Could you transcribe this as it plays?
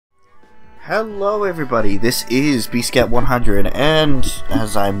Hello everybody, this is BScat100, and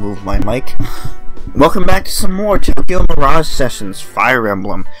as I move my mic, welcome back to some more Tokyo Mirage Sessions Fire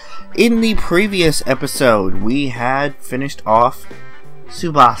Emblem. In the previous episode, we had finished off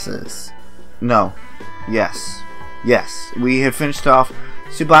Tsubasa's. Yes, we had finished off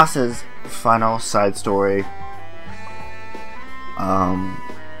Tsubasa's final side story.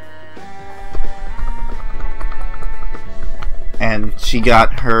 And she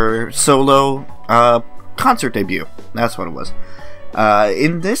got her solo concert debut. That's what it was.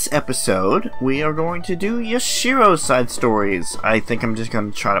 In this episode, we are going to do Yashiro's side stories. I think I'm just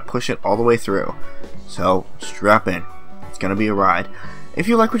going to try to push it all the way through. So, strap in. It's going to be a ride. If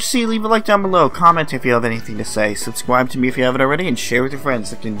you like what you see, leave a like down below. Comment if you have anything to say. Subscribe to me if you haven't already. And share with your friends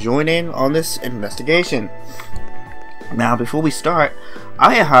that can join in on this investigation. Now, before we start,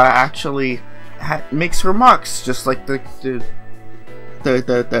 Ayaha actually makes remarks just like the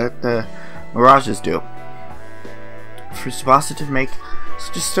Mirages do. For Tsubasa to make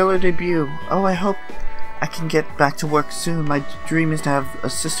such a stellar debut. Oh, I hope I can get back to work soon. My dream is to have a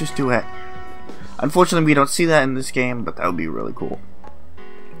sister's duet. Unfortunately, we don't see that in this game, but that would be really cool.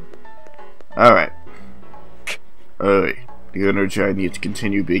 Alright. The energy I need to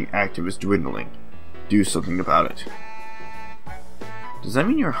continue being active is dwindling. Do something about it. Does that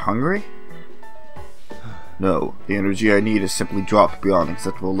mean you're hungry? No, the energy I need has simply dropped beyond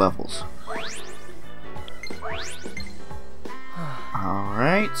acceptable levels.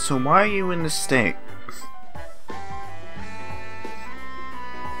 Alright, so why are you in this state?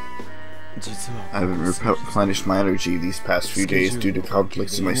 I haven't replenished my energy these past few days due to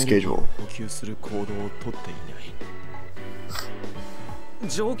conflicts in my schedule.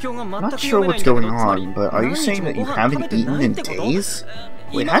 I'm not sure what's going on, but are you saying that you haven't eaten in days?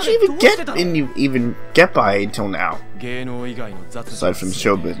 Wait, how'd you even get by until now? Aside from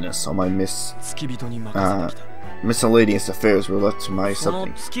show business, all my miscellaneous affairs were left to my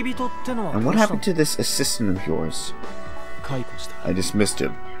siblings. And what happened to this assistant of yours? I dismissed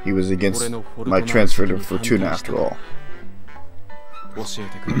him. He was against my transfer to Fortuna after all.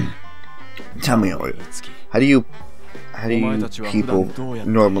 Tell me, how do you people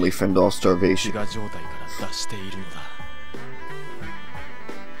normally fend off starvation?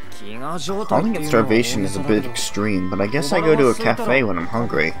 Calling it starvation is a bit extreme, but I guess I go to a cafe when I'm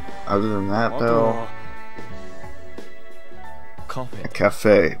hungry. Other than that, though... A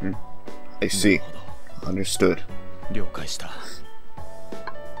cafe. I see. Understood.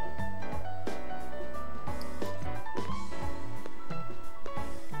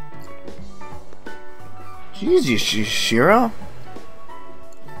 Jeez, Yashiro?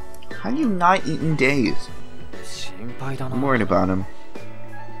 How do you not eat in days? I'm worried about him.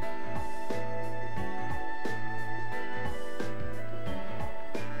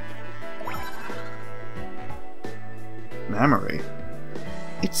 Memory?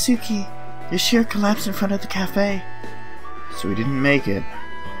 Itsuki, Yashiro collapsed in front of the cafe. So he didn't make it.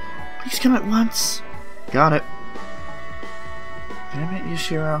 Please come at once. Got it. Damn it,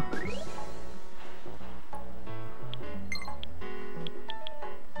 Yashiro.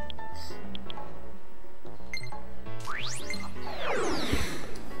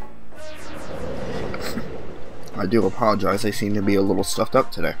 I do apologize, I seem to be a little stuffed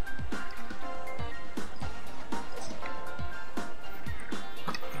up today.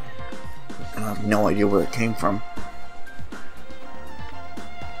 I have no idea where it came from.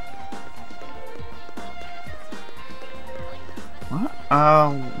 What?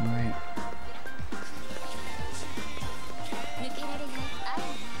 Oh, right.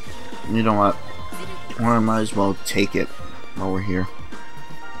 You know what? I might as well take it while we're here.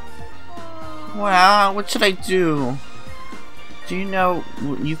 Wow, what should I do? Do you know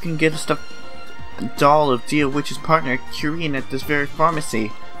you can get a stuffed doll of Dia Witch's partner, Kirin, at this very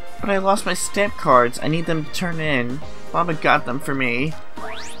pharmacy? But I lost my stamp cards. I need them to turn in. Mama got them for me.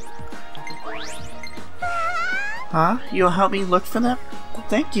 Huh? You'll help me look for them?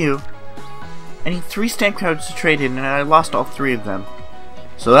 Thank you. I need 3 stamp cards to trade in, and I lost all 3 of them.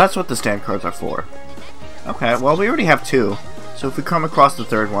 So that's what the stamp cards are for. Okay, well we already have 2. So if we come across the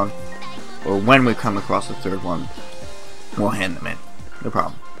 3rd one, or when we come across the 3rd one, we'll hand them in. No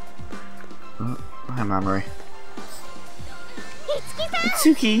problem. Hi, Mamoru.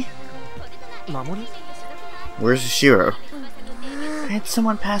 Itsuki! Where's Yashiro? I had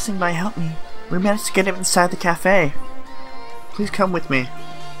someone passing by help me. We managed to get him inside the cafe. Please come with me.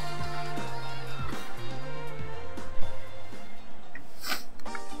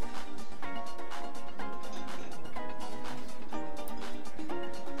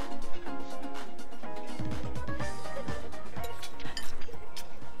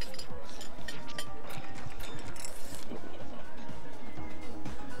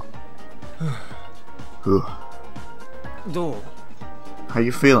 Whew. どう How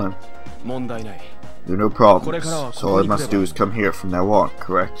you feeling? 問題ない There are no problems, so all I must do is come here from now on,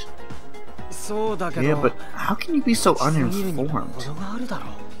 correct? そうだけど Yeah, but how can you be so 見るにも uninformed? 程があるだろう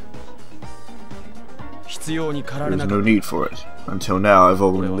必要に駆られ There's な no く need for it. Until now, I've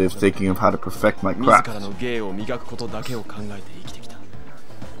only lived thinking of how to perfect my 自 craft. らの芸を磨くことだけを考えて生きてきた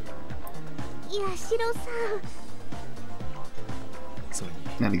Yashiro-san. それ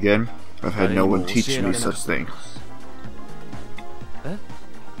に And again, I've had no one teach me such things. え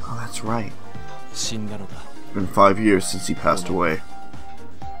Oh, that's right. 死んだのだ It's been 5 years since he passed away.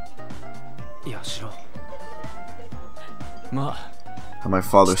 ヤシロまあ Had my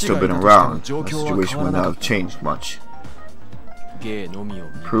father still been around, the situation would not have changed much. 芸のみを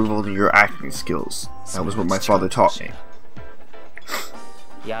見 Prove only your acting skills. That was what my father taught me.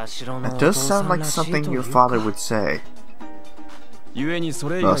 ヤシロの That does sound like something your father would say. ゆえにそ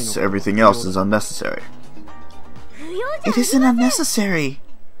れ以外の Thus, everything else is unnecessary. It isn't unnecessary!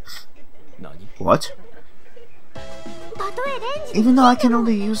 何 What? Even though I can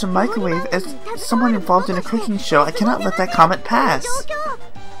only use a microwave as someone involved in a cooking show, I cannot let that comment pass.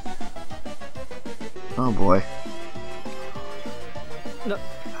 Oh boy.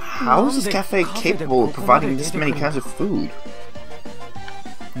 How is this cafe capable of providing this many kinds of food?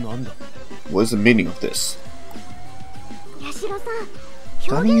 なんだ What is the meaning of this? 八代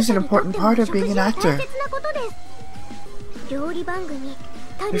さん、 Dining is an important part of being an actor. 料理番組、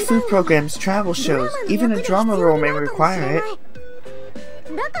 Your food programs, travel shows, even a drama role may require it.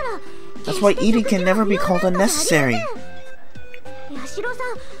 だから That's why eating can never be called unnecessary. 八代さ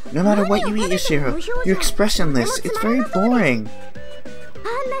ん、 No matter what you eat, Yashiro, you're expressionless. It's very boring.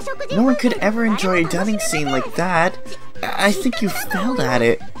 あんな食事 No one could ever enjoy a dining scene like that. I think you failed at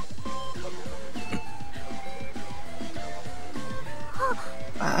it.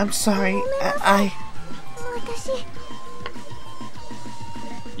 I'm sorry. I... 私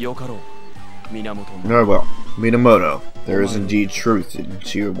よかろう源 Very well. Minamoto, there is indeed truth in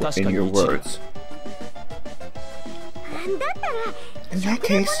your words. だったら In that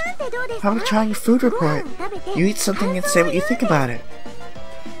case, なんてどうです how か about trying a food ご飯 report? 食べて You eat something and say what you think about it.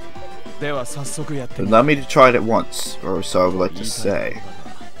 では早速やってみ Allow me to try it at once, or so I would like to say.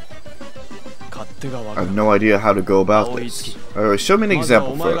 勝手がわ I か have る no idea how to go about this. Alright, show me an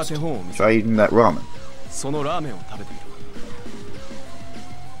example first. Try eating that ramen. そのラーメンを食べてみる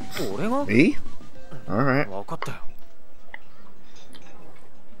俺が Me? Alright. わかったよ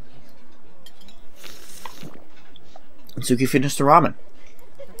Suki finished the ramen.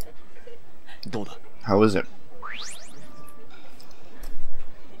 どうだ How is it?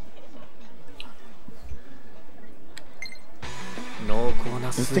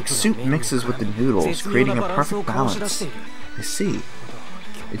 The thick soup mixes with the noodles, creating a perfect balance. I see.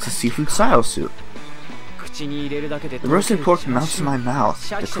 It's a seafood style soup. The roasted pork melts in my mouth.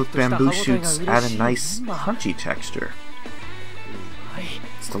 The cooked bamboo shoots add a nice, crunchy texture.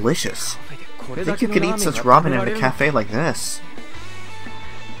 It's delicious. I think you could eat such ramen in a cafe like this.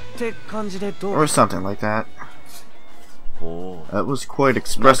 Or something like that. That was quite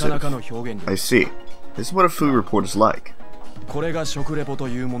expressive. I see. This is what a food report is like. これが食レポと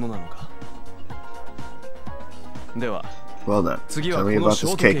いうものなのかでは Well then, tell me about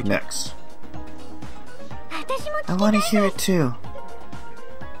this cake next. 私も I want to hear it too.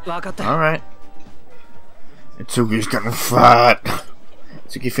 わかった Alright. Itsuki's getting fat.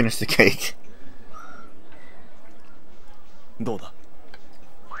 Itsuki finished the cake. どうだ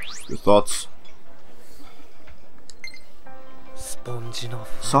Your thoughts? スポンジの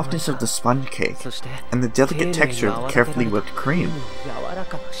Softness of the sponge cake, そして and the delicate texture of the carefully whipped cream. 柔ら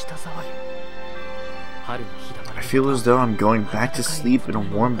かな舌触り春の日だま I feel as though I'm going back to sleep in a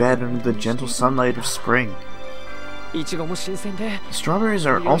warm bed under the gentle sunlight of spring. いちごも新鮮で The strawberries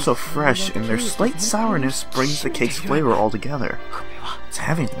are also fresh, and their slight sourness brings the cake's flavor all together. It's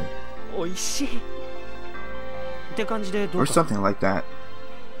heavenly. おいしいって感じでど Or うか something like that.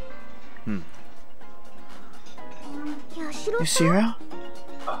 八代さん Yashiro?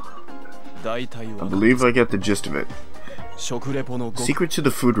 大体 I は believe I get the gist of it. 食レポの極 Secret to the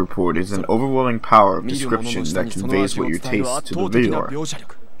food report is an overwhelming power of 見る者の description 舌 that にその conveys 味を what you 伝える taste 圧 to 倒 the 的な viewer, 描写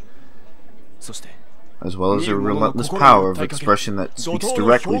力そして as well as a relentless power of expression that speaks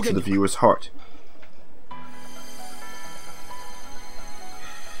directly to the viewer's heart.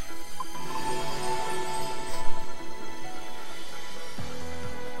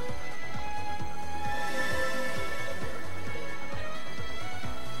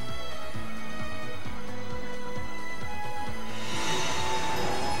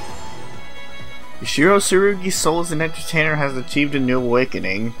 Yashiro Tsurugi's soul as an entertainer has achieved a new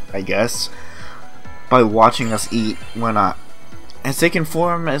awakening, I guess, by watching us eat. Why not? As they can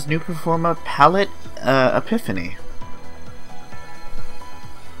form as new performer Palette Epiphany.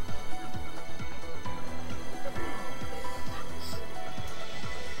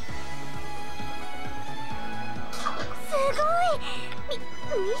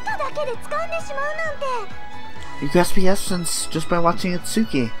 You grasp the essence just by watching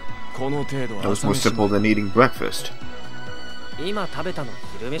Itsuki. That was more simple than eating breakfast. You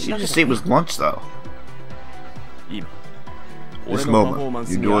just ate was lunch, though. This moment,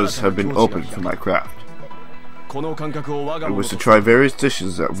 your doors have been opened for my craft. I was to try various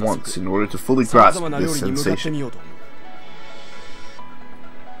dishes at once in order to fully grasp this sensation.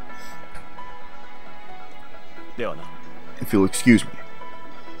 If you'll excuse me.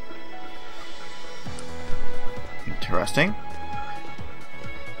 Interesting.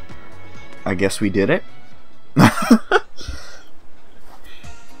 I guess we did it.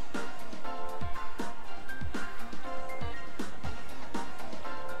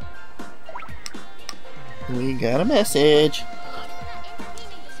 We got a message.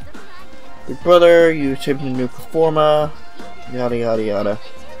 Big brother, you achieved a new performer. Yada yada yada.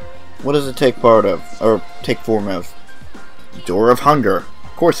 What does it take part of? Or take form of? Door of Hunger.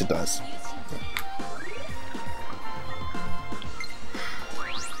 Of course it does.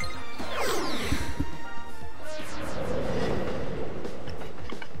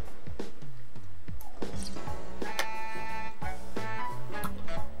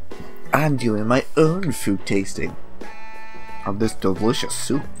 I'm doing my own food tasting of this delicious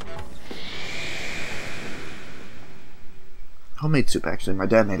soup. Homemade soup, actually. My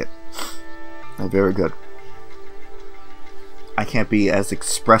dad made it. Very good. I can't be as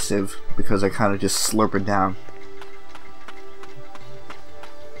expressive because I kind of just slurp it down.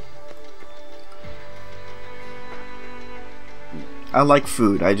 I like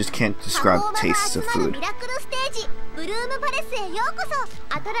food, I just can't describe tastes of food.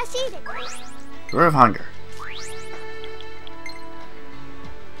 Door of Hunger.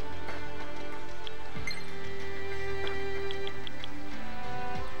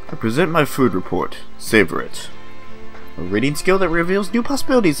 I present my food report. Savor it. A reading skill that reveals new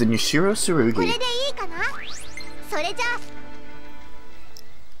possibilities in Yashiro Tsurugi.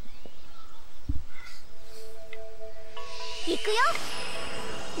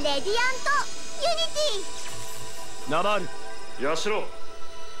 Nabar, Yashiro.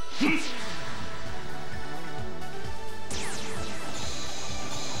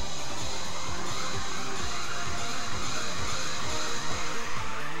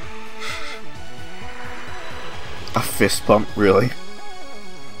 A fist bump, really?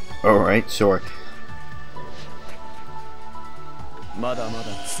 Alright, sure.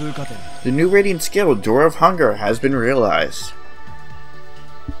 The new radiant skill, Door of Hunger, has been realized.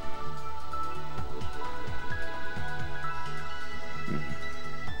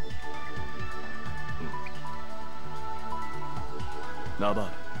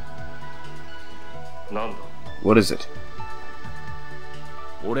 What is it?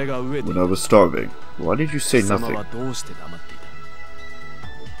 When I was starving, why did you say nothing?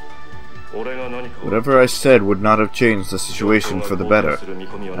 Whatever I said would not have changed the situation for the better.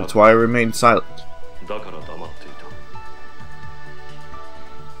 That's why I remained silent.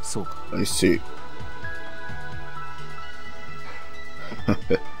 I see.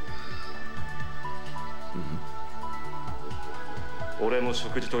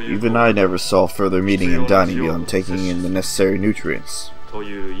 Even I never saw further meaning in dining beyond taking in the necessary nutrients.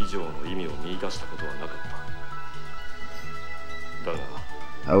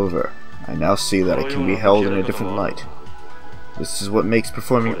 However, I now see that it can be held in a different light. This is what makes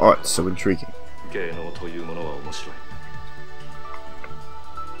performing art so intriguing. Seems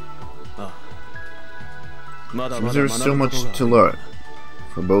there is still much to learn,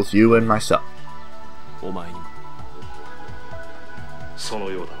 for both you and myself.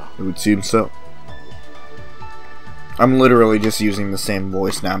 It would seem so. I'm literally just using the same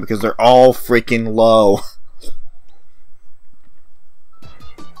voice now because they're all freaking low.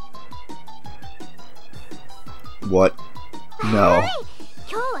 What? No.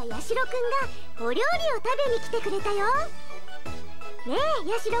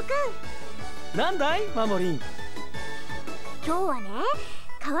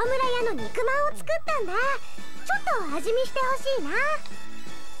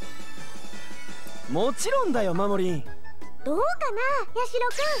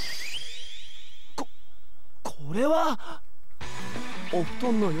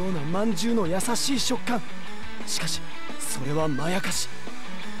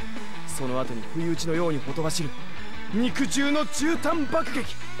 その後に不意打ちのようにほとばしる肉汁の絨毯爆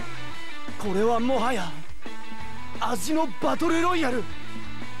撃。これはもはや味のバトルロイヤル。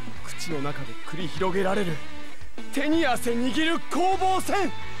口の中で繰り広げられる手に汗握る攻防戦。う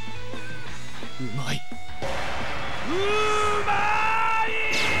まい、うまい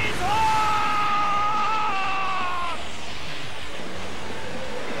ぞー。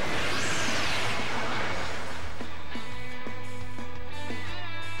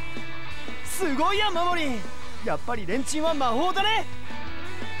すごいやマモリン、やっぱりレンチンは魔法だね。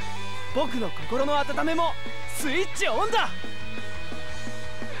僕の心の温めもスイッチオンだ。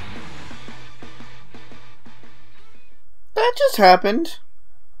That just happened,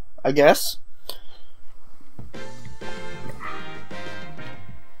 I guess.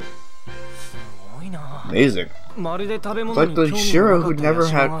 Amazing. It's like the Yashiro who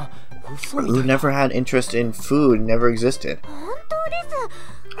never had interest in food, never existed.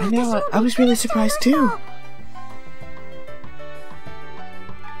 I know, I was really surprised too.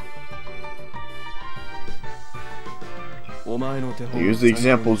 Use the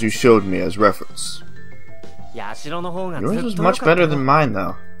examples you showed me as reference. Yours was much better than mine,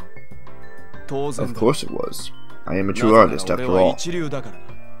 though. Of course it was. I am a true artist, after all.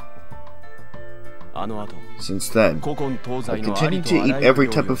 Since then, I continued to eat every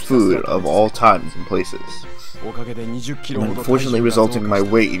type of food of all times and places, unfortunately resulting in my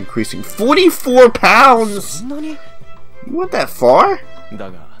weight increasing 44 pounds! You went that far?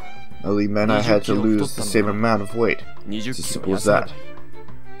 Only meant I had to lose the same amount of weight. It's as simple as that.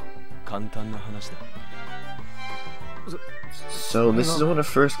 So this is what a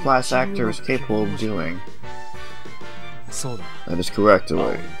first-class actor is capable of doing. That is correct,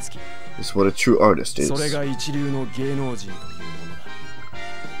 Aloy. This is what a true artist is.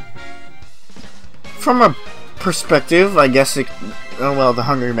 From a perspective, I guess it... Oh well, the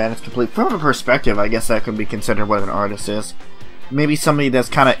Hungry Man is complete. From a perspective, I guess that could be considered what an artist is. Maybe somebody that's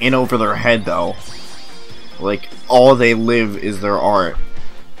kind of in over their head, though. Like, all they live is their art.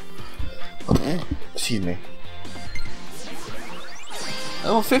 Excuse me.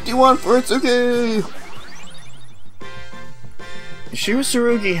 Level 51 for Itsuki! Yashiro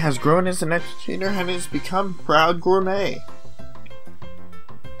Tsurugi has grown as an entertainer and has become proud gourmet.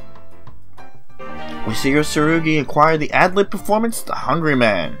 Yashiro Tsurugi acquired the ad-lib performance The Hungry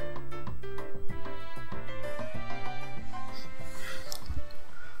Man.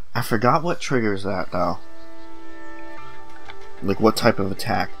 I forgot what triggers that, though. Like, what type of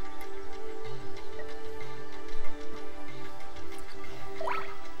attack.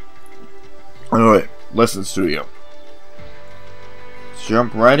 Alright, lesson studio. Let's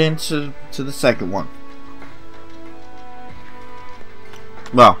jump right into the second one.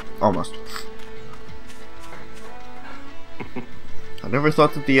 Well, almost. I never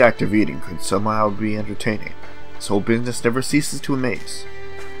thought that the act of eating could somehow be entertaining. This whole business never ceases to amaze.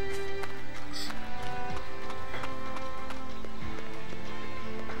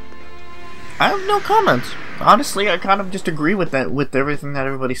 I have no comments. Honestly, I kind of just agree with that, with everything that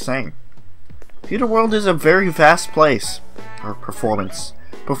everybody's saying. Theater World is a very vast place. Or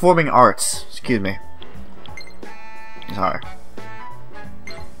performing arts. Excuse me. Sorry.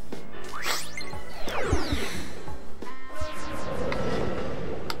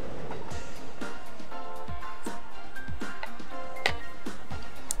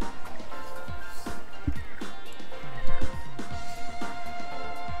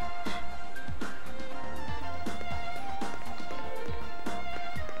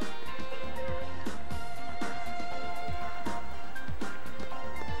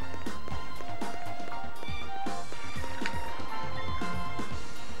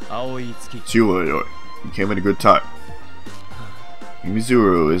 You came at a good time.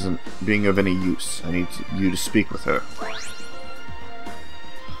 Yumizuru isn't being of any use. I need you to speak with her.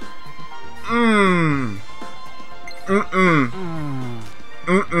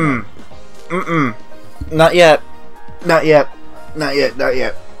 Not yet. Not yet. Not yet. Not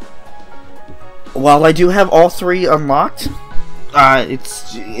yet. While I do have all three unlocked,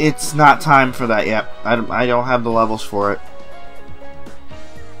 it's not time for that yet. I don't have the levels for it.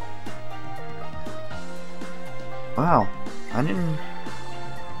 Wow, I didn't...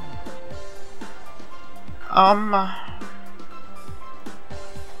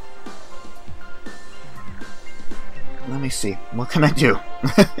 Let me see. What can I do?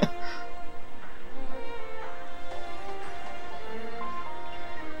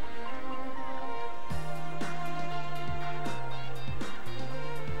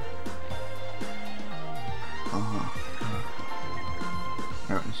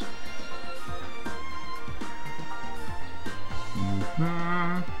 There it is.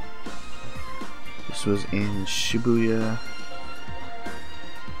 This was in Shibuya.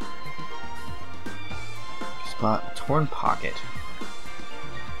 Spot torn pocket.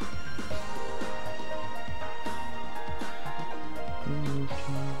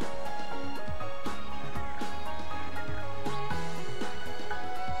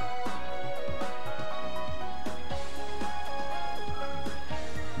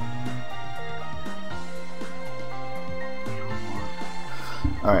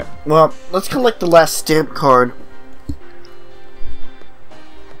 Alright, well, let's collect the last stamp card.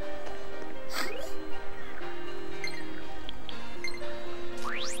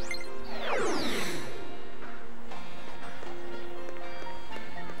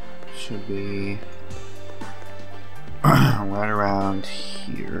 Should be right around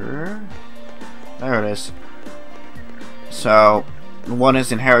here. There it is. So, one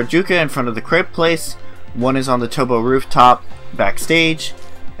is in Harajuku in front of the crepe place, one is on the Tobo rooftop backstage,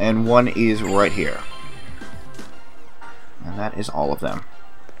 and one is right here. And that is all of them.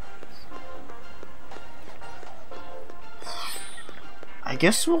 I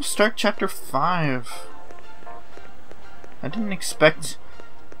guess we'll start chapter 5. I didn't expect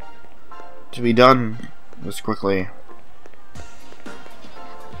to be done this quickly.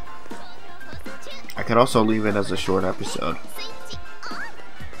 I could also leave it as a short episode.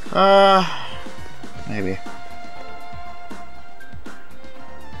 Maybe.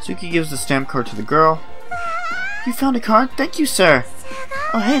 Suki gives the stamp card to the girl. You found a card? Thank you, sir.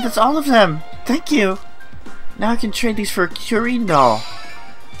 Oh, hey, that's all of them. Thank you. Now I can trade these for a Kyurine doll.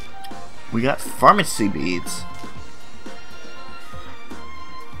 We got pharmacy beads.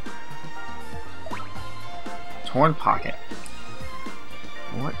 Torn pocket.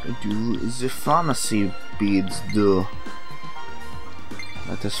 What do the pharmacy beads do?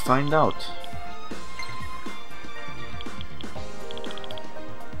 Let us find out.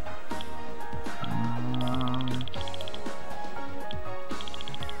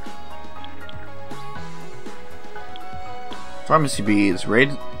 Pharmacy beads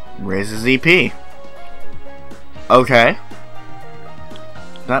raises EP. Okay.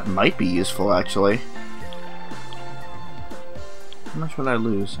 That might be useful, actually. How much would I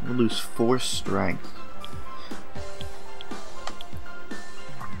lose? I would lose 4 strength.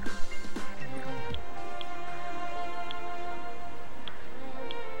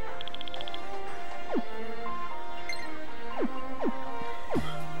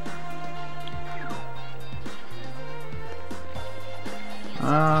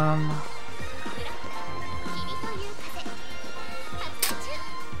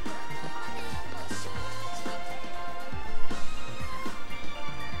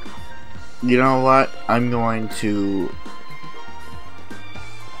 You know what? I'm going to...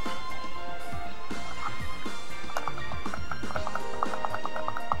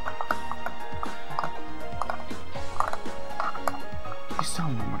 Please tell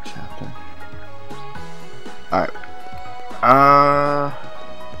me one more chapter. Alright.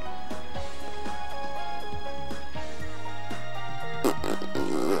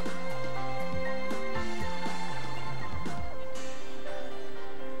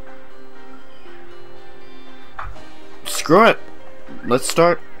 Screw it. Let's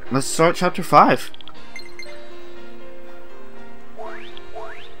start chapter 5.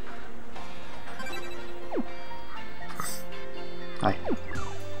 Hi.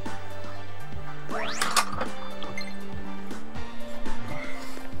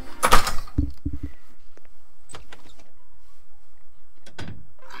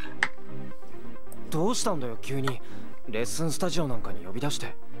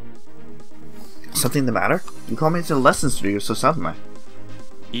 Something the matter? You called me to the lesson studio so suddenly.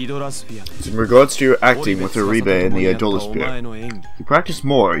 It's in regards to your acting with Uribe in the Idolosphere. If you practice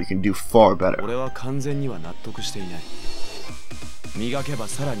more, you can do far better.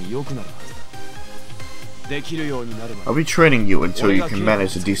 I'll be training you until you can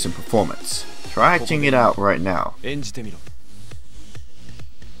manage a decent performance. Try acting it out right now.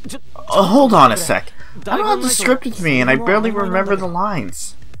 Hold on a sec. I don't have the script with me and I barely remember the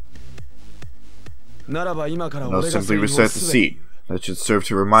lines. No, simply recite the scene. That should serve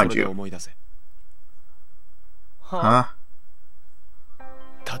to remind you. Huh?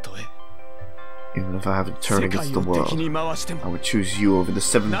 Even if I have to turn against the world, I would choose you over the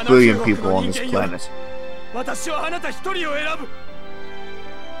 7 billion people on this planet. I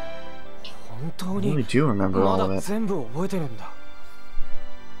really do remember all of it.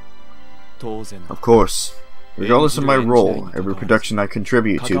 Of course. Regardless of my role, every production I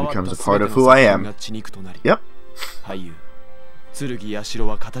contribute to becomes a part of who I am. Yep.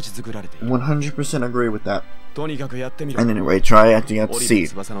 100% agree with that. At any rate, try acting out the scene.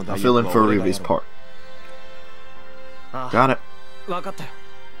 I'll fill in for Uribe's part. Got it. 分かったよ。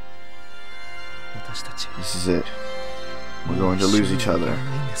私たち This is it. We're going to lose each other,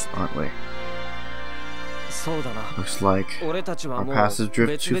 aren't we? そうだな。 Looks like 俺たちは our もう paths drift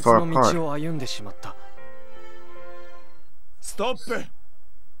別 too far 々の apart. 道を歩んでしまった。ストップ。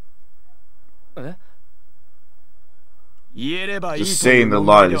え？言えればいい Just とい saying う the 問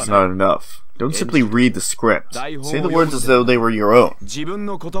題 line では is ない。 not enough. Don't simply read the script. Say the words as though they were your own. 自分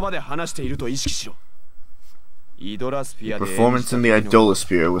の言葉で話していると意識しろ。イドラスピアで Performance in the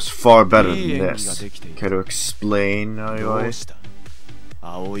Idolosphere was far better than this. Care to explain, どうした？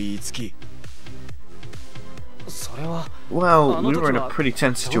青い月。それは Well, we were in a pretty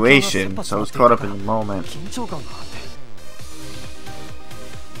tense situation, so I was caught up in the moment. 緊張感があって。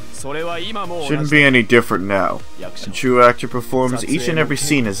それは今も Shouldn't be any different now. A true actor performs each and every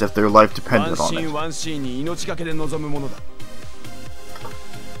scene as if their life depended on it. ワンシーンに命がけで臨むものだ。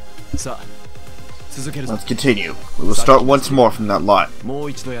さあ、続けるぞ。 Let's continue. We will start once more from that line. もう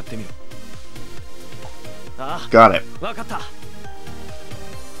一度やってみろ。ああ、 Got it. わかった。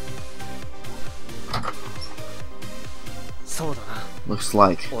そうだな。 Looks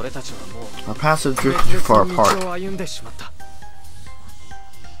like 俺たちはもう our paths have drifted too far 別々の apart. 道を歩んでしまった。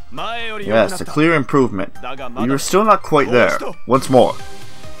前より良くなった。 Yes, a clear improvement. But you're still not quite there. Once more.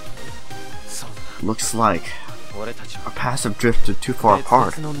 そうだ Looks like な。俺たち our は paths have drifted too far 別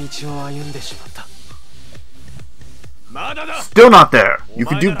apart. 々の道を歩んでしまった。まだだ。 Still not there. You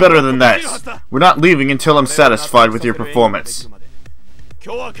can do better than this. We're not leaving until I'm satisfied with your performance.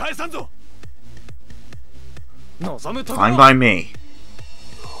 今日は返さんぞ。望むところ Fine by me.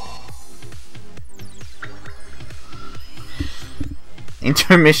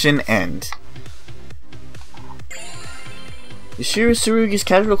 Intermission end. Yashiro Tsurugi's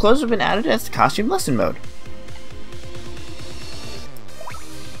casual clothes have been added as the costume lesson mode.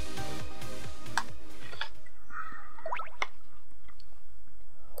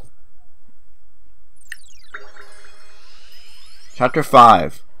 Chapter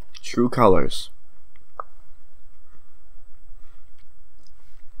 5. True Colors.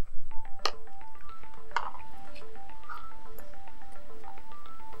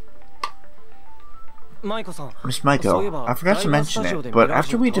 Miss Maiko, I forgot to mention it, but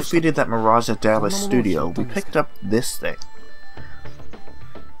after we defeated that Mirage at Dallas Studio, we picked up this thing.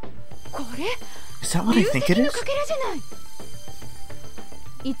 Is that what I think it is?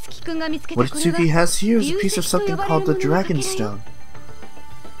 What Itsuki has here is a piece of something called the Dragon Stone.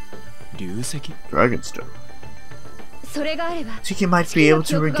 Dragon Stone. Itsuki might be able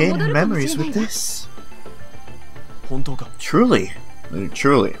to regain her memories with this. Truly.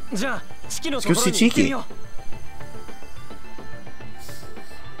 Truly. Let's go see Chiki.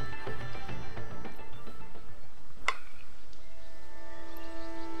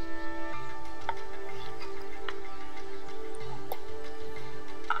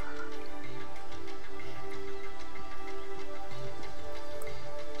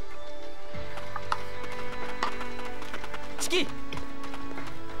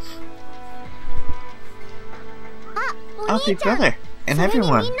 Oh, big brother, and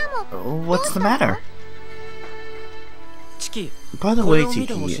everyone. What's the matter? By the way,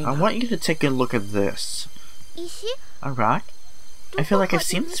 Tiki, I want you to take a look at this. A rock? I feel like I've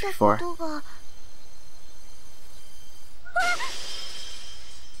seen this before.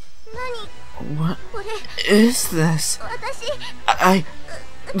 What is this?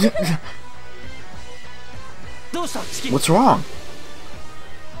 What's wrong?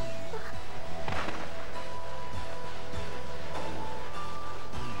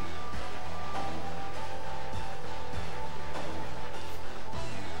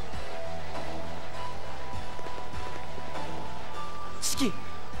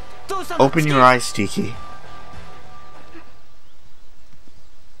 Open your eyes, Tiki.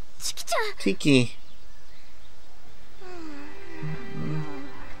 Tiki.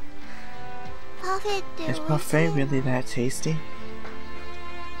 Is parfait really that tasty?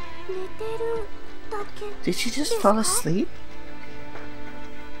 Did she just fall asleep?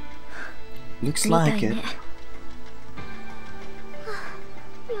 Looks like it.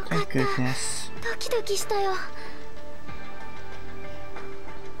 Thank goodness.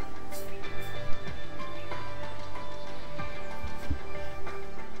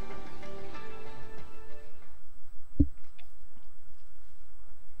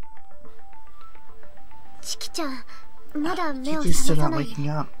 Kiki's still not waking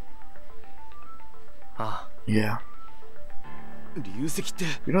up. Yeah.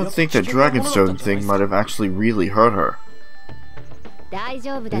 You don't think that Dragonstone thing might have actually really hurt her?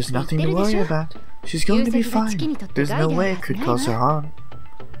 There's nothing to worry about. She's going to be fine. There's no way it could cause her harm.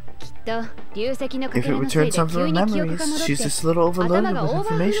 If it returns some of her memories, she's just a little overloaded with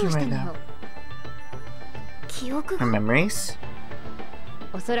information right now. Her memories?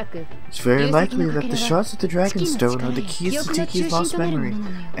 It's very likely that the shards of the Dragon Stone are the keys to Tiki's lost memory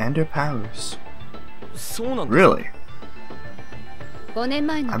and her powers. Really?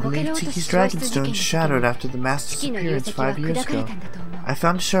 I believe Tiki's Dragon Stone shattered after the Master's disappearance 5 years ago. I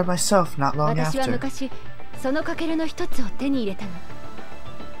found a shard myself not long after.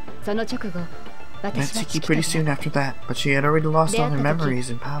 Met Tiki pretty soon after that, but she had already lost all her memories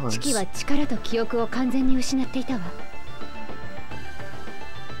and powers. When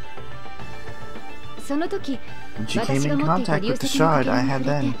she came in contact with the shard I had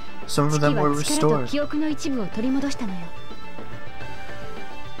then, some of them were restored.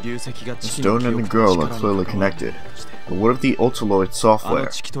 The stone and the girl are clearly connected, but what if the Ultraloid software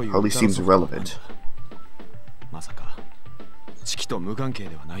hardly seems relevant?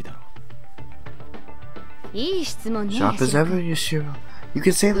 Sharp as ever, Yashiro. You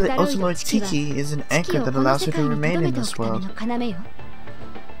could say that the Ultraloid Tiki is an anchor that allows her to remain in this world.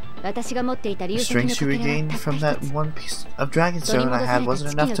 The strength she regained from that one piece of Dragonstone I had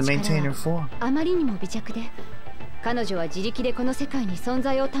wasn't enough to maintain her form. To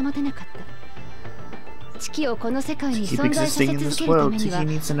keep existing in this world, Tiki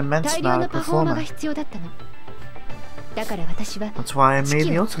needs an immense amount of performer. That's why I made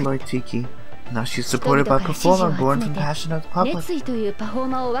the Ultraloid Tiki. Now she's supported by a performer born from passion of the public.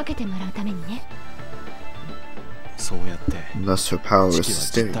 Thus her power is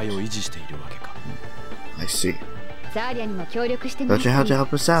sustained. I see. Thought you had to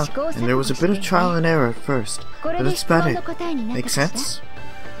help us out, and there was a bit of trial and error at first, but it's about it. Make sense?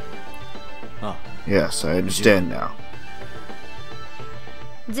 Yes, I understand now.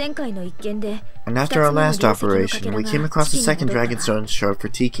 And after our last operation, we came across a second Dragonstone shard for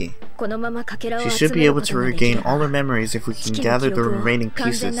Tiki. She should be able to regain all her memories if we can gather the remaining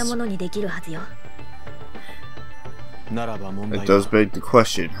pieces. It does beg the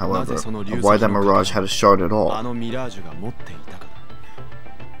question, however, of why that Mirage had a shard at all.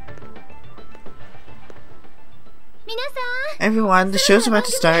 Everyone, the show's about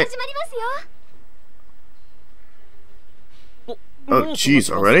to start. Oh, jeez,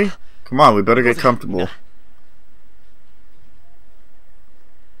 already? Come on, we better get comfortable.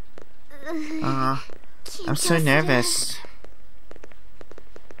 I'm so nervous.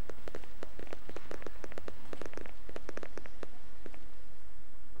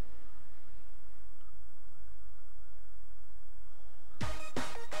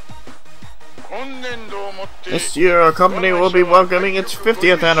 This year, our company will be welcoming its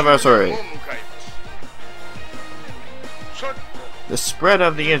 50th anniversary. The spread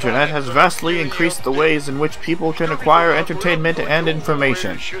of the internet has vastly increased the ways in which people can acquire entertainment and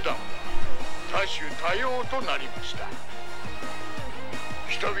information. As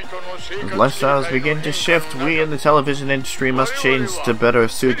lifestyles begin to shift, we in the television industry must change to better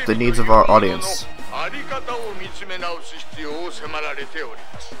suit the needs of our audience.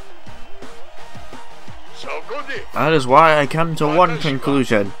 That is why I come to one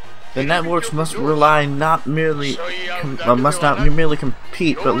conclusion. The networks must not merely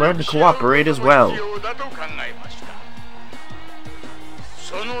compete, but learn to cooperate as well.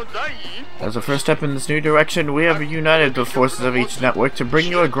 As a first step in this new direction, we have united the forces of each network to bring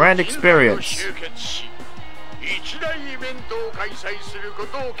you a grand experience.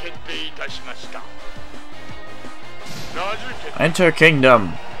 Enter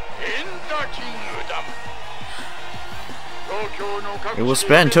Kingdom. It will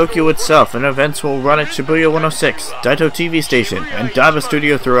span Tokyo itself, and events will run at Shibuya 106, Daito TV station, and Daiba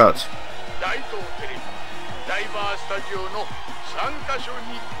Studio throughout.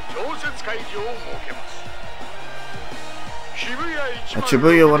 At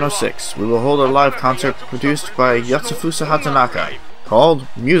Shibuya 106, we will hold a live concert produced by Yatsufusa Hatanaka, called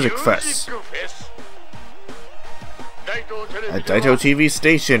Music Fest. At Daito TV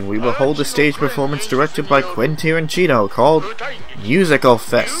station, we will hold a stage performance directed by Quentin Tarantino called Musical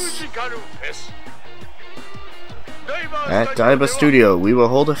Fest. At Daiba Studio, we will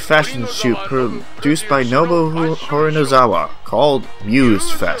hold a fashion shoot produced by Nobuo Horinozawa called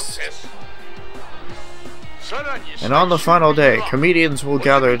Muse Fest. And on the final day, comedians will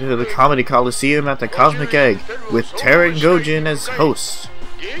gather to the Comedy Coliseum at the Cosmic Egg with Taran Gojin as host.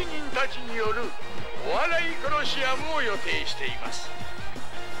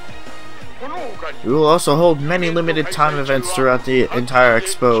 We will also hold many limited time events throughout the entire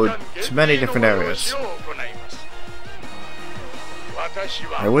expo to many different areas.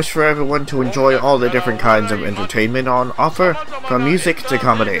 I wish for everyone to enjoy all the different kinds of entertainment on offer, from music to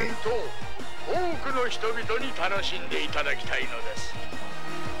comedy. 人々に楽しんでいただきたいのです。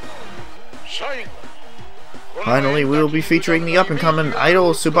最後 Finally, we will be featuring the up-and-coming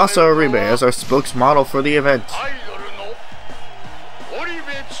idol Tsubasa Oribe as our spokesmodel for the event.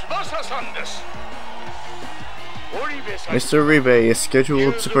 Mr. Oribe is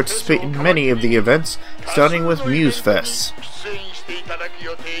scheduled to participate in many of the events, starting with Muse Fest.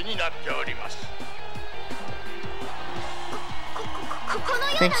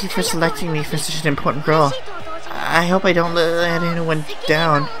 Thank you for selecting me for such an important role. I hope I don't let anyone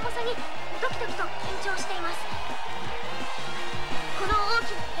down.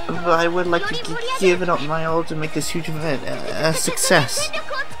 But I would like to give it up my all to make this huge event a success.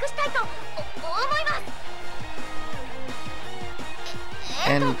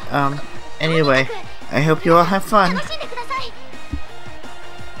 And, anyway, I hope you all have fun.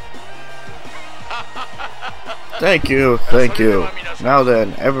 Thank you, thank you. Now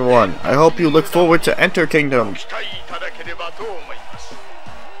then, everyone, I hope you look forward to Enter Kingdom.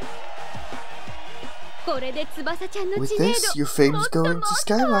 With this, your fame's going to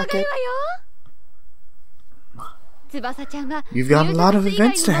skyrocket. You've got a lot of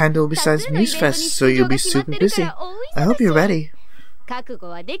events to handle besides Muse Fest, so you'll be super busy. I hope you're ready.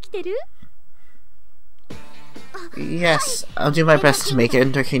 Yes, I'll do my best to make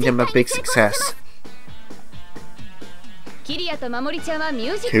Enter Kingdom a big success. Kiria and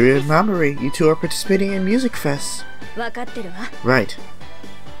Mamori, you two are participating in Music Fest. Right.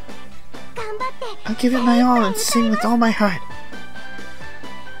 I'll give it my all and sing with all my heart.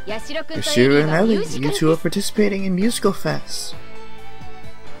 Yashiro and Ellie, you two are participating in Musical Fest.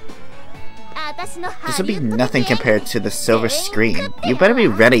 This will be nothing compared to the silver screen. You better be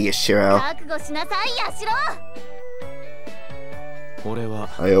ready, Yashiro.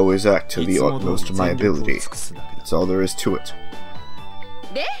 I always act to the utmost of my ability. That's all there is to it.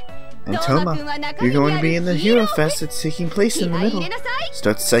 And Toma, you're going to be in the Hero Fest that's taking place in the middle.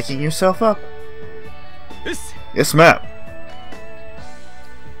 Start psyching yourself up. Yes, ma'am.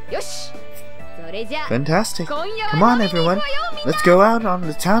 Fantastic. Come on, everyone. Let's go out on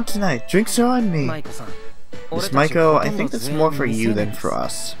the town tonight. Drinks are on me. Miss Maiko, I think that's more for you than for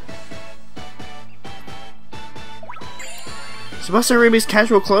us. Tsubasa Oribe's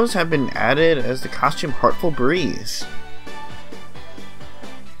casual clothes have been added as the costume Heartful Breeze.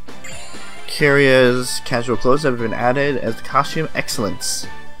 Kiria's casual clothes have been added as the costume Excellence.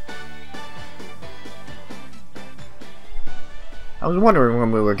 I was wondering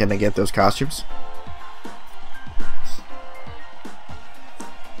when we were gonna get those costumes.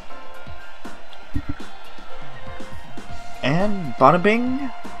 And bada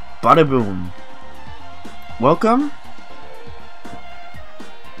bing, bada boom. Welcome.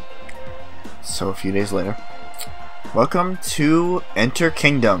 So a few days later. Welcome to Enter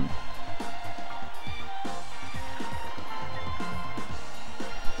Kingdom.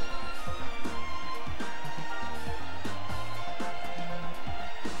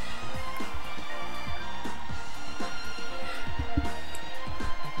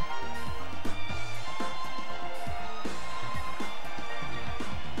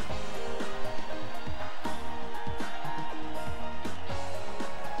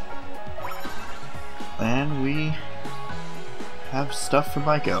 And we have stuff for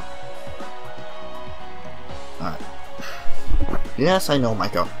Maiko. Alright. Yes, I know,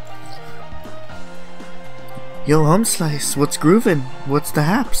 Maiko. Yo, Home Slice, what's groovin'? What's the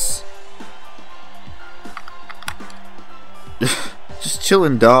haps? Just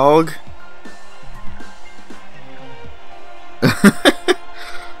chillin', dog.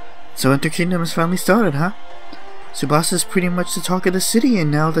 So Enter Kingdom has finally started, huh? Tsubasa's pretty much the talk of the city,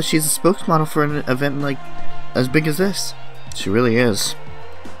 and now that she's a spokesmodel for an event like as big as this, she really is.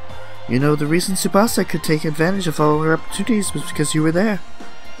 You know, the reason Tsubasa could take advantage of all her opportunities was because you were there.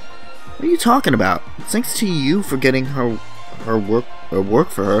 What are you talking about? It's thanks to you for getting her work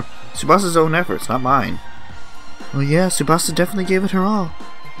for her. Tsubasa's own efforts, not mine. Well, yeah, Tsubasa definitely gave it her all.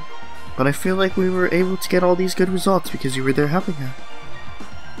 But I feel like we were able to get all these good results because you were there helping her.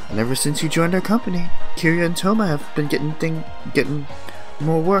 And ever since you joined our company, Kiria and Toma have been getting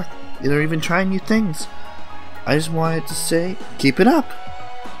more work. They're even trying new things. I just wanted to say, keep it up.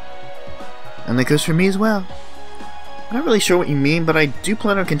 And that goes for me as well. I'm not really sure what you mean, but I do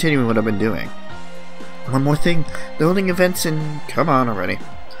plan on continuing what I've been doing. One more thing, they're holding events in... Come on already.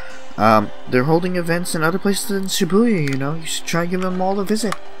 They're holding events in other places in Shibuya, you know. You should try and give them all a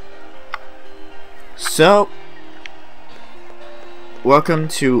visit. So... welcome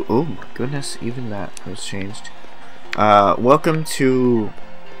to... oh my goodness, even that was changed. Welcome to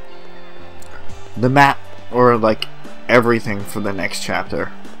the map, or like everything for the next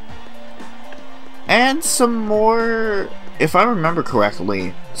chapter. And some more, if I remember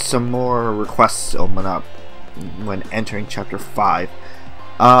correctly, some more requests open up when entering Chapter 5.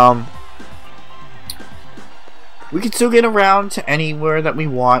 We can still get around to anywhere that we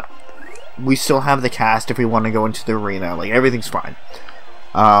want. We still have the cast if we want to go into the arena. Like, everything's fine.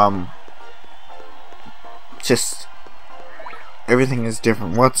 Just, everything is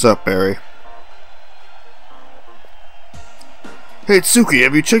different. What's up, Barry? Hey, Tsuki,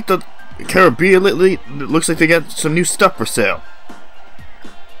 have you checked the Caribbean lately? It looks like they got some new stuff for sale.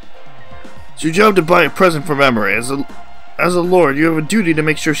 It's your job to buy a present for Memory. As a lord, you have a duty to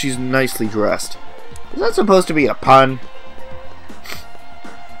make sure she's nicely dressed. Is that supposed to be a pun?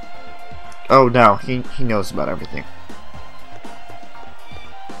 Oh no, he knows about everything.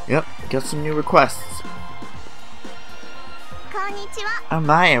 Yep, got some new requests. Oh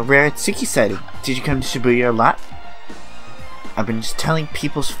my, a rare Tsuki sighting. Did you come to Shibuya a lot? I've been just telling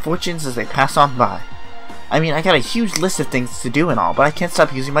people's fortunes as they pass on by. I mean, I got a huge list of things to do and all, but I can't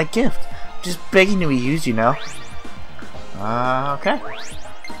stop using my gift. I'm just begging to be used, you know. Okay.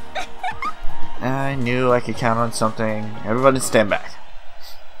 I knew I could count on something. Everybody stand back.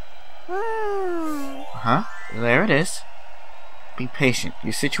 Huh? There it is. Be patient.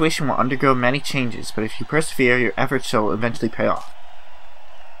 Your situation will undergo many changes, but if you persevere, your efforts shall eventually pay off.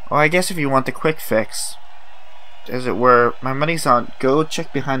 Or I guess if you want the quick fix, as it were, my money's on go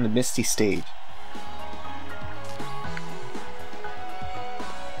check behind the misty stage.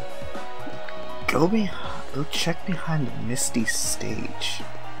 Go check behind the misty stage.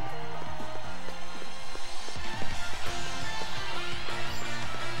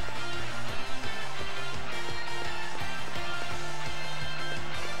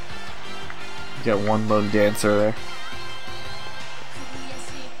 You got one lone dancer there.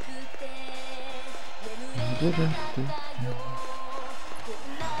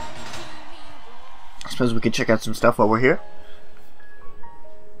 I suppose we could check out some stuff while we're here.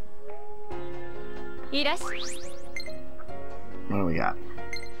 What do we got?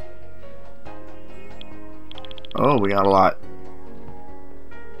 Oh, we got a lot.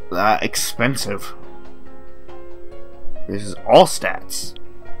 That expensive. This is all stats.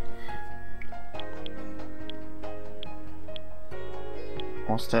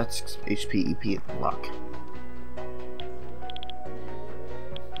 All stats, HP, EP, and luck.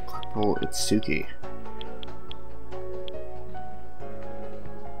 Purple Itsuki.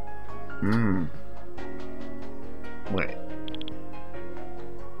 Wait.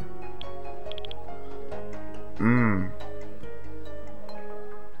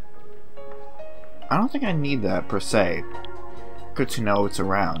 I don't think I need that per se. Good to know it's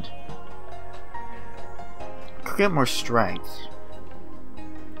around. Could get more strength.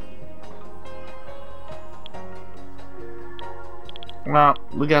 Well,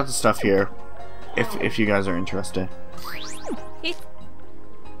 we got the stuff here. If you guys are interested.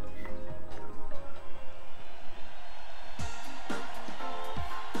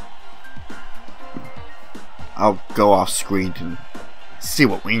 I'll go off screen and see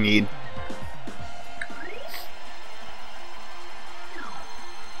what we need.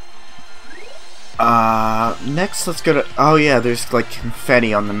 Next let's go to... Oh yeah, there's like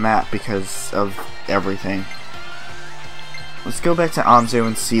confetti on the map because of everything. Let's go back to Anzu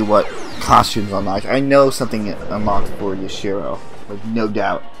and see what costumes unlocked. I know something unlocked for Yashiro, like no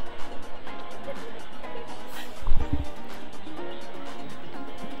doubt.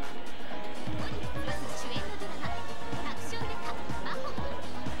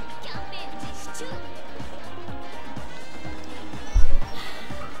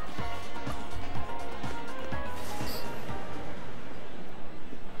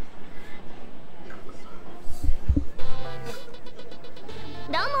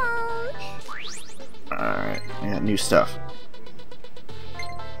 Alright, I got new stuff.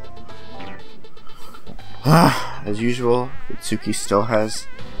 As usual, Itsuki still has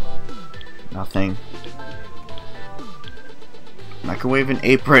nothing. Microwave and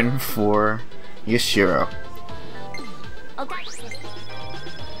apron for Yashiro.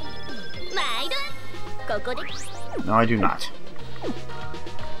 No, I do not.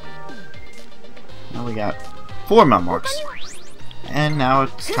 Now we got 4 Melmarks. And now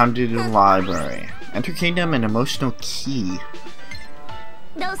it's time to do the library. Enter Kingdom and Emotional Key.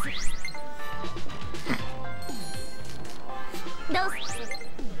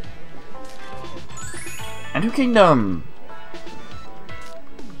 Enter Kingdom!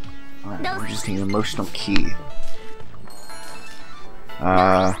 Alright, we're just needing Emotional Key.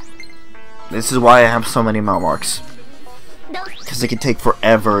 This is why I have so many Melmarks. Because it can take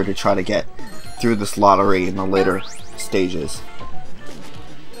forever to try to get through this lottery in the later stages.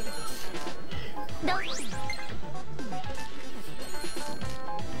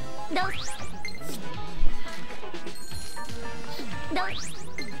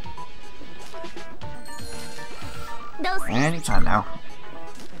 Anytime now.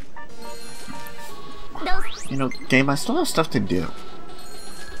 You know, game, I still have stuff to do.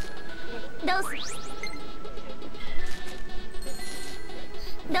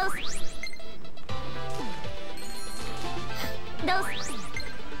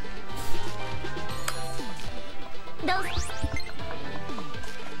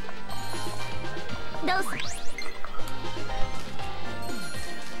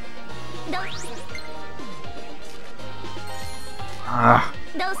 Ah,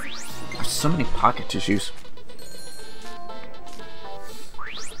 there's so many pocket tissues.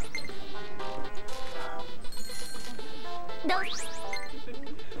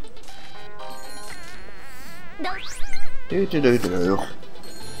 Do do do do.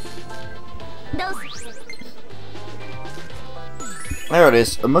 There it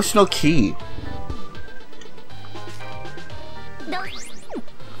is, emotional key.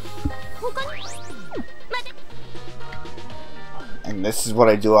 And this is what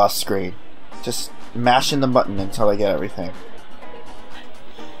I do off screen. Just mashing the button until I get everything.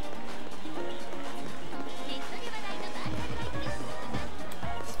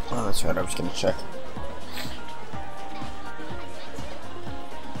 Oh, that's right, I was gonna check.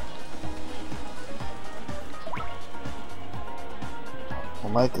 I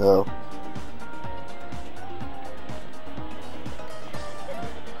might go.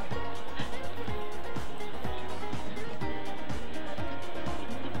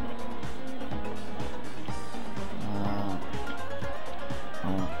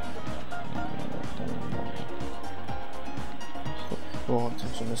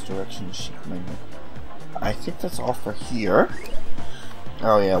 Attention this direction. I think that's all for here.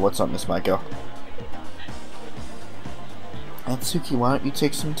 Oh yeah, what's up, Miss Maiko? Atsuki, why don't you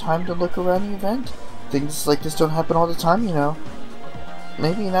take some time to look around the event? Things like this don't happen all the time, you know.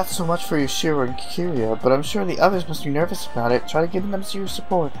 Maybe not so much for Yashiro and Kiria, but I'm sure the others must be nervous about it. Try to give them your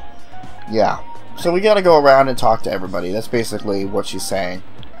support. Yeah. So we gotta go around and talk to everybody. That's basically what she's saying.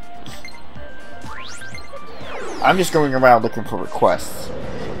 I'm just going around looking for requests.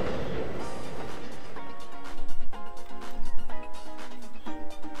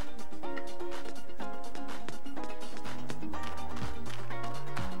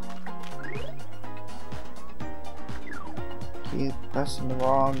 Keep pressing the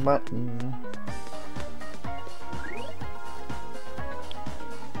wrong button.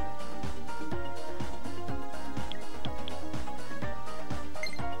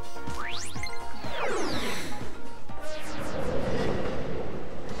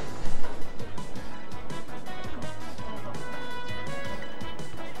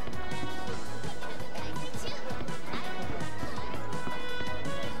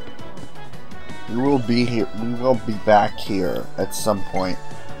 We will be back here at some point,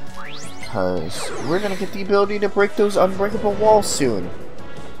 because we're gonna get the ability to break those unbreakable walls soon,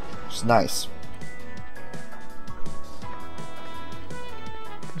 which is nice.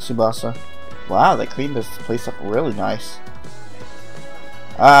 Tsubasa. Wow, they cleaned this place up really nice.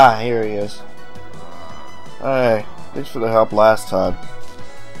 Ah, here he is. Hey, thanks for the help last time.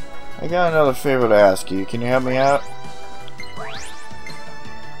 I got another favor to ask you. Can you help me out?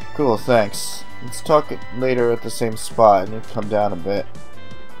 Cool, thanks. Let's talk later at the same spot and come down a bit.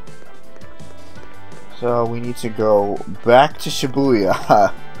 So we need to go back to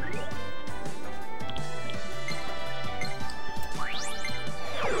Shibuya.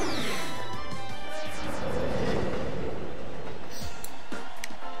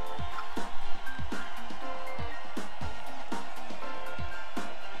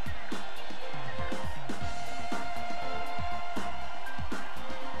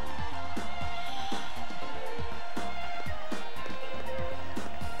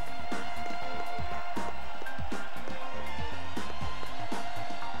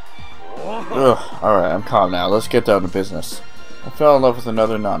 Ugh, alright, I'm calm now. Let's get down to business. I fell in love with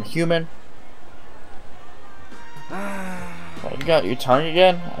another non-human. You got your tongue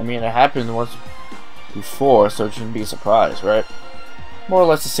again? I mean, it happened once before, so it shouldn't be a surprise, right? More or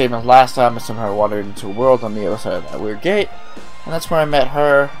less the same as last time. I somehow wandered into a world on the other side of that weird gate, and that's where I met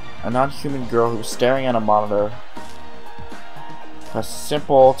her, a non-human girl who was staring at a monitor. Press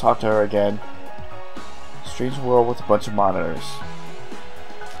simple, talk to her again. Strange world with a bunch of monitors.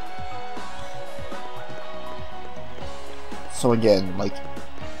 So again, like,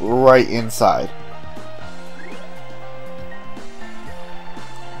 right inside.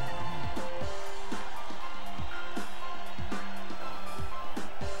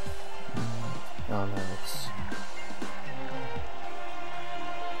 Oh no, it's...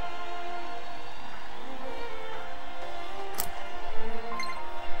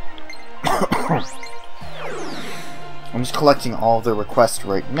 I'm just collecting all of the requests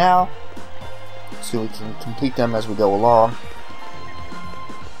right now, so we can complete them as we go along.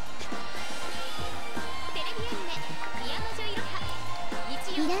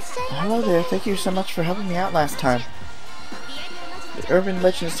 Hello there, thank you so much for helping me out last time. The urban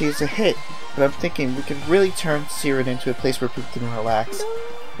legend is a hit, but I'm thinking we could really turn Siren into a place where people can relax.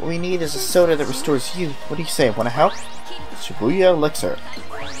 What we need is a soda that restores youth. What do you say, wanna help? Shibuya Elixir.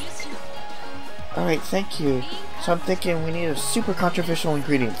 Alright, thank you. So I'm thinking we need a super controversial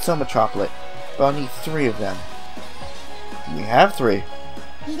ingredient, Soma chocolate. But I'll need 3 of them. We have 3.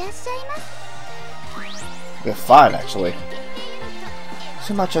 We have 5, actually.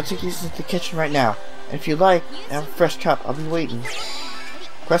 So much, I'll take these into the kitchen right now. And if you like, have a fresh cup, I'll be waiting.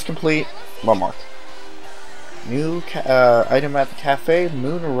 Quest complete. 1 mark. New item at the cafe,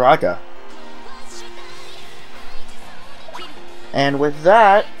 Moonraga. And with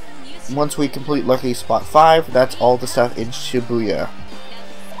that, once we complete Lucky Spot 5, that's all the stuff in Shibuya.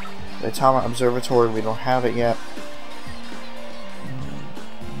 The Atomic Observatory, we don't have it yet.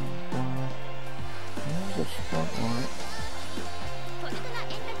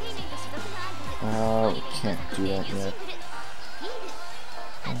 We can't do that yet.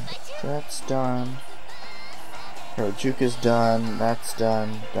 That's done. Harajuku's done. That's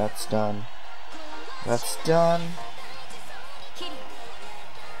done. That's done. That's done.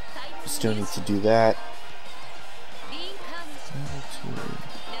 Still need to do that.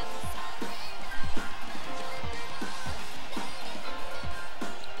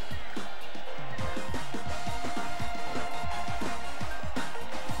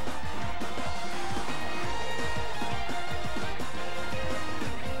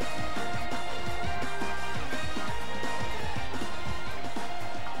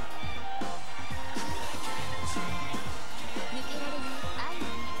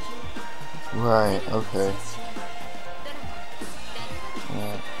 Right, okay.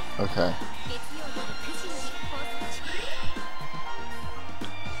 Okay.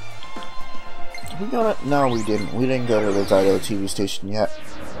 Did we go to... No, we didn't. We didn't go to the Zaido TV station yet.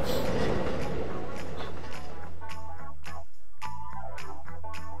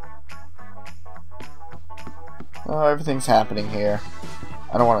 Oh, everything's happening here.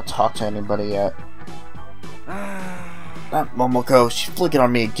 I don't want to talk to anybody yet. That Momoko, she's flicking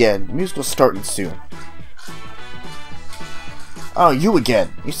on me again. The musical's starting soon. Oh, you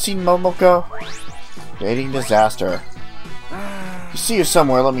again. You seen Momoko? Dating disaster. If you see her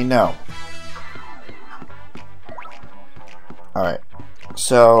somewhere, let me know. Alright.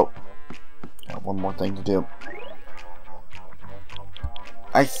 So, got one more thing to do.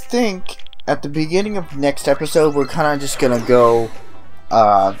 I think at the beginning of next episode, we're kind of just gonna go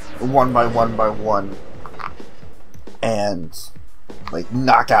one by one. And like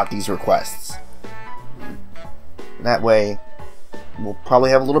knock out these requests. That way we'll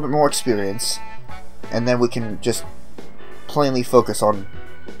probably have a little bit more experience, and then we can just plainly focus on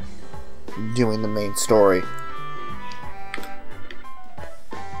doing the main story.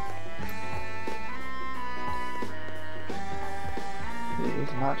 He is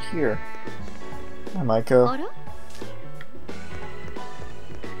not here. Hi, Maiko.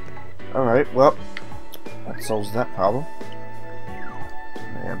 Alright, well, that solves that problem.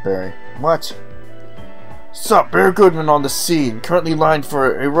 Yeah, Barry. What? Sup, Barry Goodman on the scene. Currently lined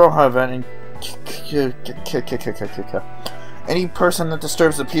for a Roha event in any person that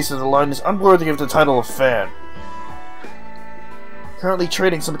disturbs the peace of the line is unworthy of the title of fan. Currently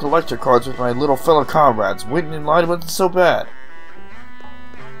trading some collector cards with my little fellow comrades. Waiting in line wasn't so bad.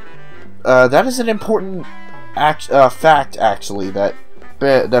 That is an important fact, actually, that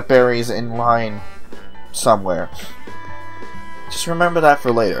Barry's in line somewhere. Just remember that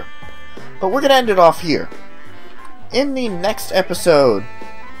for later. But we're gonna end it off here. In the next episode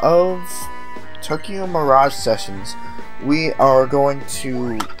of Tokyo Mirage Sessions, we are going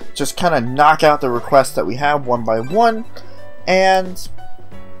to just kind of knock out the requests that we have one by one, and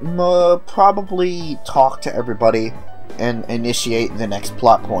probably talk to everybody and initiate the next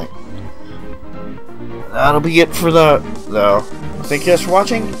plot point. That'll be it for though. Thank you guys for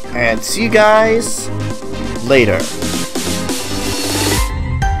watching, and see you guys later.